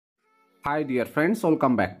Hi dear friends,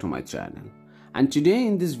 welcome back to my channel. And today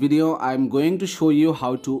in this video I am going to show you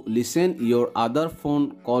how to listen your other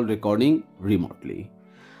phone call recording remotely.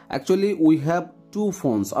 Actually we have two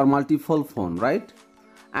phones or multiple phone, right?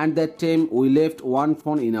 And that time we left one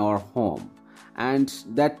phone in our home, and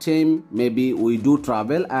that time maybe we do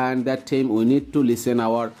travel, and that time we need to listen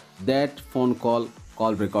our that phone call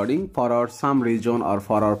recording for our some reason or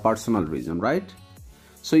for our personal reason, right?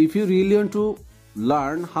 So if you really want to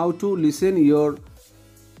learn how to listen your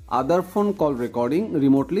other phone call recording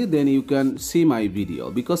remotely, then you can see my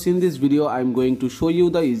video, because in this video I am going to show you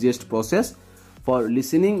the easiest process for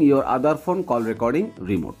listening your other phone call recording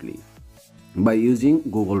remotely by using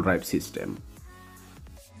Google Drive system.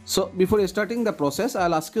 So before starting the process,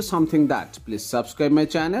 I'll ask you something, that please subscribe my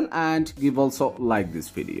channel and give also like this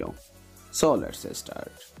video. So let's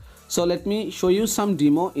start. So let me show you some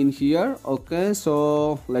demo in here. Okay,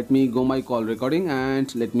 so let me go my call recording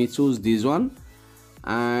and let me choose this one,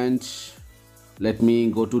 and let me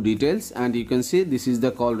go to details, and you can see this is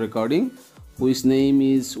the call recording whose name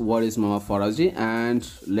is What is Mama Faraji. And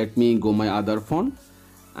let me go my other phone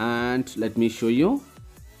and let me show you.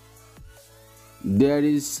 There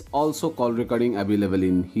is also call recording available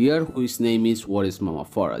in here whose name is What is Mama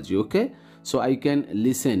Faraji. Okay, so I can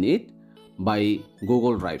listen it by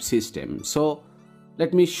Google Drive system. So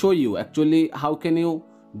let me show you actually how can you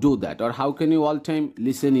do that, or how can you all time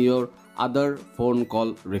listen your other phone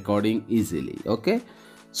call recording easily. Okay,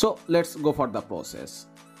 so let's go for the process.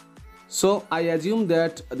 So I assume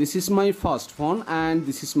that this is my first phone and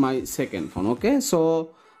this is my second phone. Okay,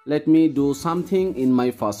 so let me do something in my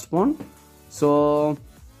first phone. So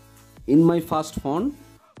in my first phone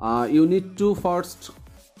you need to first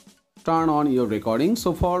turn on your recording.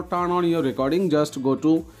 So for turn on your recording, just go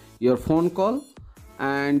to your phone call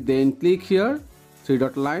and then click here three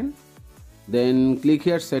dot line, then click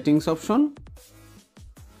here settings option,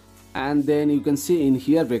 and then you can see in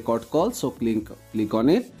here record call. So click on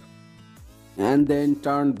it, and then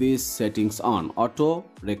turn these settings on, auto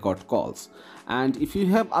record calls. And if you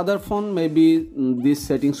have other phone, maybe these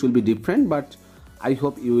settings will be different, but I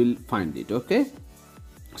hope you will find it. Okay,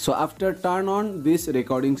 so after turn on this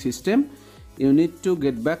recording system, you need to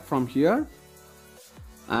get back from here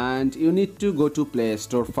and you need to go to Play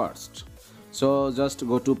Store first. So just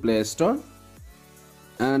go to Play Store,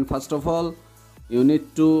 and first of all you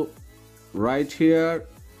need to write here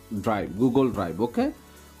Drive, Google Drive. Okay,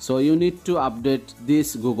 so you need to update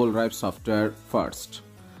this Google Drive software first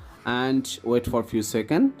and wait for a few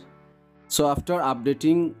seconds. So after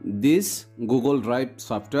updating this Google Drive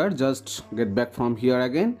software, just get back from here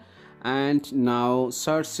again, and now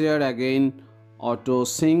search here again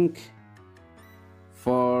Autosync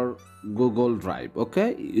for Google Drive.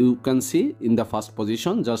 Okay, you can see in the first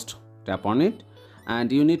position, just tap on it, and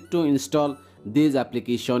you need to install this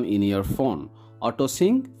application in your phone,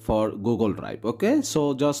 Autosync for Google Drive. Okay,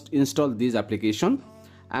 so just install this application,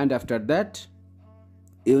 and after that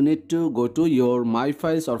you need to go to your My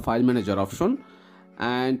Files or File Manager option,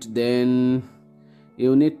 and then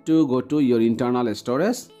you need to go to your internal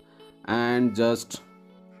storage and just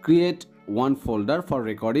create one folder for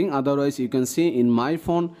recording. Otherwise you can see in my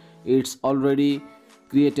phone it's already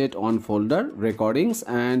created one folder, recordings,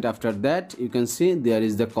 and after that you can see there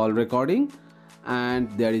is the call recording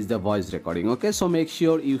and there is the voice recording. Okay, so make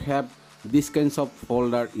sure you have this kinds of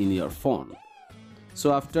folder in your phone.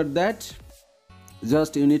 So after that,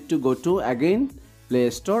 just you need to go to again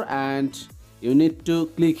Play Store and you need to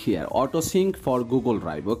click here Autosync for Google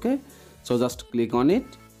Drive. Okay, so just click on it.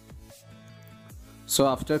 So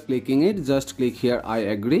after clicking it, just click here I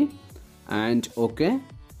agree and OK,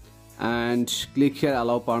 and click here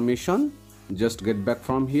allow permission. Just get back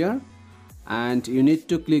from here and you need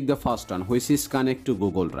to click the first one, which is connect to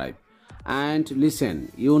Google Drive. And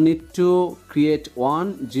listen, you need to create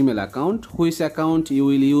one Gmail account, which account you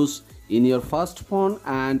will use in your first phone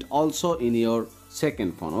and also in your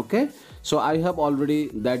second phone. Okay, so I have already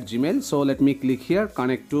that Gmail, so let me click here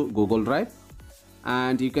connect to Google Drive,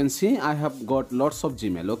 and you can see I have got lots of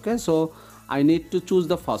Gmail. Okay, so I need to choose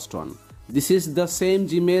the first one. This is the same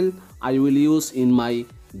Gmail I will use in my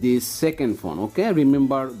this second phone. Okay,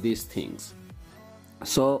 remember these things.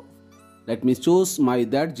 So let me choose my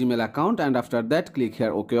that Gmail account, and after that click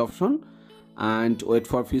here OK option and wait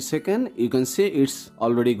for a few seconds. You can see it's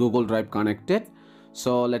already Google Drive connected.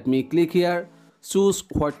 So let me click here choose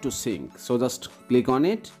what to sync. So just click on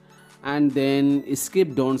it and then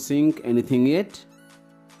skip don't sync anything yet.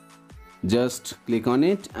 Just click on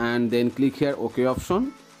it and then click here OK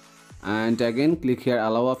option, and again click here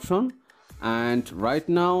allow option, and right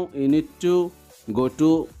now you need to go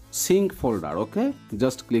to sync folder. Okay,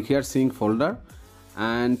 just click here sync folder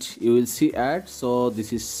and you will see add. So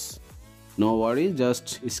this is no worry,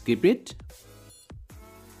 just skip it.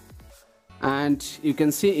 And you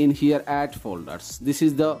can see in here add folders. This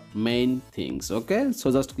is the main things. Okay,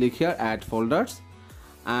 so just click here add folders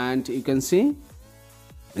and you can see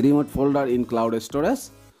remote folder in cloud storage.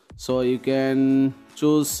 So you can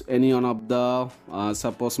choose any one of the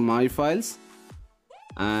suppose my files,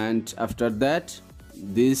 and after that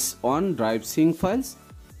this one drive sync files,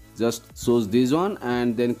 just choose this one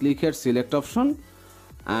and then click here select option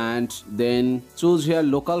and then choose here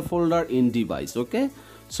local folder in device. Okay,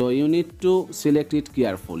 so you need to select it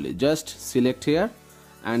carefully. Just select here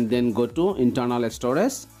and then go to internal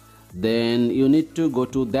storage, then you need to go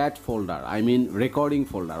to that folder, I mean recording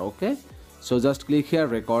folder. Okay, so just click here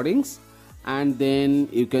recordings and then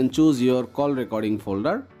you can choose your call recording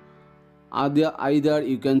folder. Either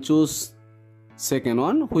you can choose second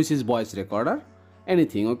one, which is voice recorder,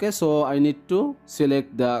 anything. Okay, so I need to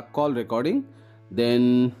select the call recording,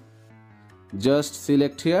 then just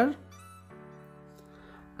select here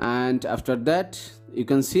and after that you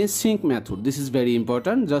can see sync method. This is very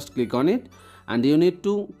important, just click on it and you need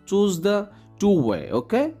to choose the two-way.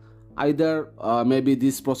 Okay, either maybe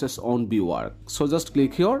this process won't be work, so just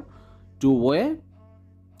click here two-way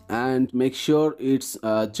and make sure it's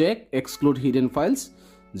check exclude hidden files,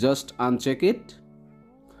 just uncheck it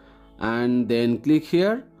and then click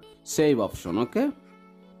here save option. Okay,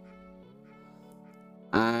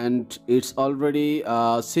 and it's already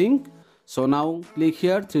sync. So now click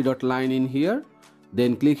here three dot line in here,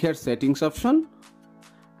 then click here settings option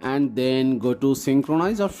and then go to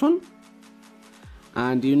synchronize option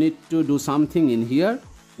and you need to do something in here.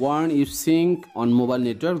 Warn if sync on mobile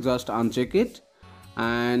network, just uncheck it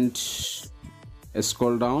and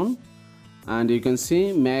scroll down and you can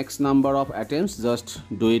see max number of attempts, just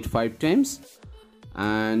do it 5 times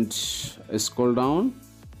and scroll down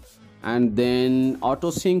and then auto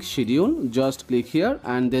sync schedule, just click here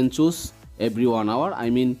and then choose every 1 hour, I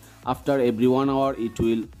mean after every 1 hour it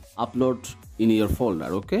will upload in your folder.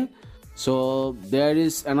 Okay, so there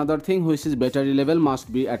is another thing which is battery level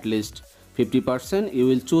must be at least 50%, you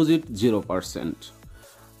will choose it 0%.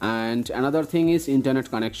 And another thing is internet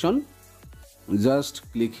connection,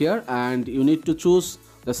 just click here and you need to choose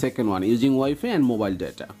the second one, using Wi-Fi and mobile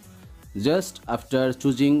data. Just after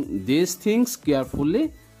choosing these things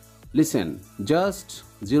carefully, listen, just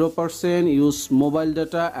 0% use mobile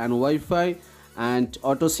data and Wi-Fi and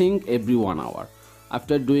auto sync every 1 hour.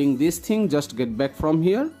 After doing this thing, just get back from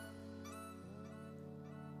here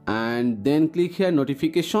and then click here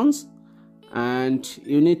notifications and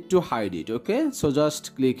you need to hide it. Okay, so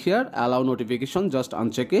just click here allow notification, just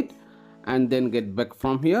uncheck it and then get back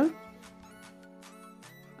from here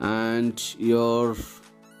and you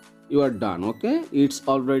are done. Okay, it's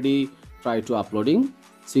already try to uploading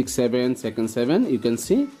 6-7 second 7, you can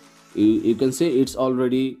see it's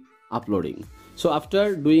already uploading. So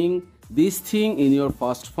after doing this thing in your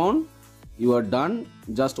first phone, you are done.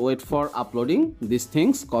 Just wait for uploading these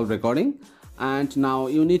things called recording and now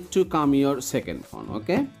you need to come your second phone.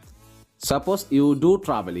 Okay, suppose you do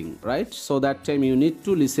traveling, right? So that time you need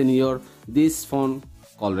to listen your this phone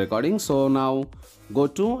call recording. So now go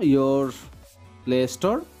to your Play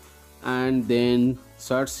Store and then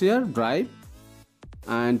search here Drive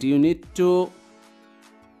and you need to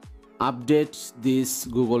update this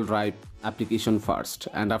Google Drive application first,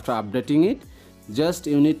 and after updating it, just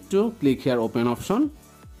you need to click here open option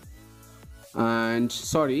and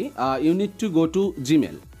you need to go to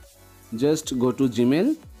Gmail. Just go to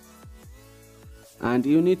Gmail and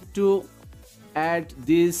you need to add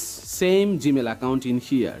this same Gmail account in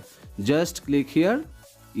here. Just click here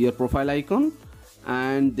your profile icon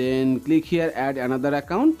and then click here add another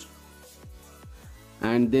account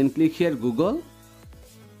and then click here Google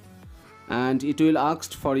and it will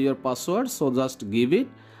ask for your password, so just give it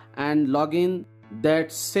and log in that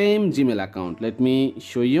same Gmail account. Let me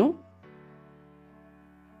show you.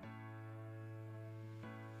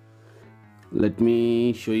 Let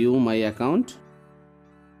me show you my account.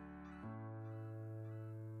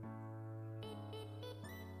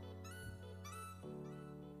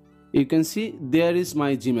 You can see there is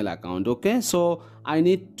my Gmail account. Okay, so I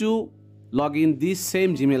need to log in this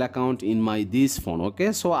same Gmail account in my this phone.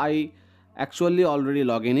 Okay, so I actually already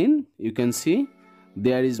logged in. You can see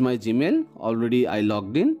there is my Gmail, already I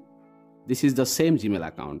logged in. This is the same Gmail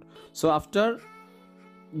account. So after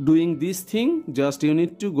doing this thing, just you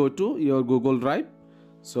need to go to your Google Drive.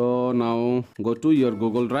 So now go to your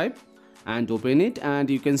Google Drive and open it and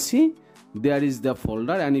you can see there is the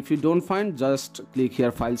folder, and if you don't find, just click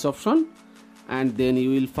here files option and then you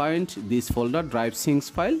will find this folder drive syncs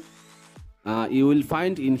file. You will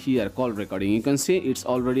find in here call recording. You can see it's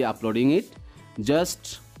already uploading it.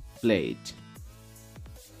 Just play it.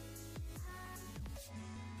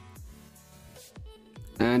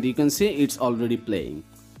 And you can see it's already playing.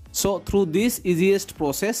 So through this easiest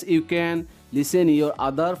process, you can listen your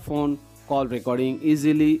other phone call recording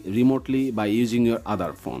easily remotely by using your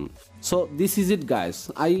other phone. So this is it,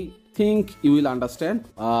 guys. I think you will understand.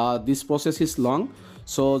 This process is long,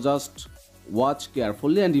 so just watch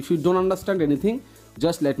carefully, and if you don't understand anything,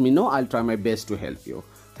 just let me know. I'll try my best to help you.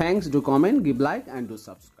 Thanks. Do comment, give like, and do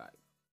subscribe.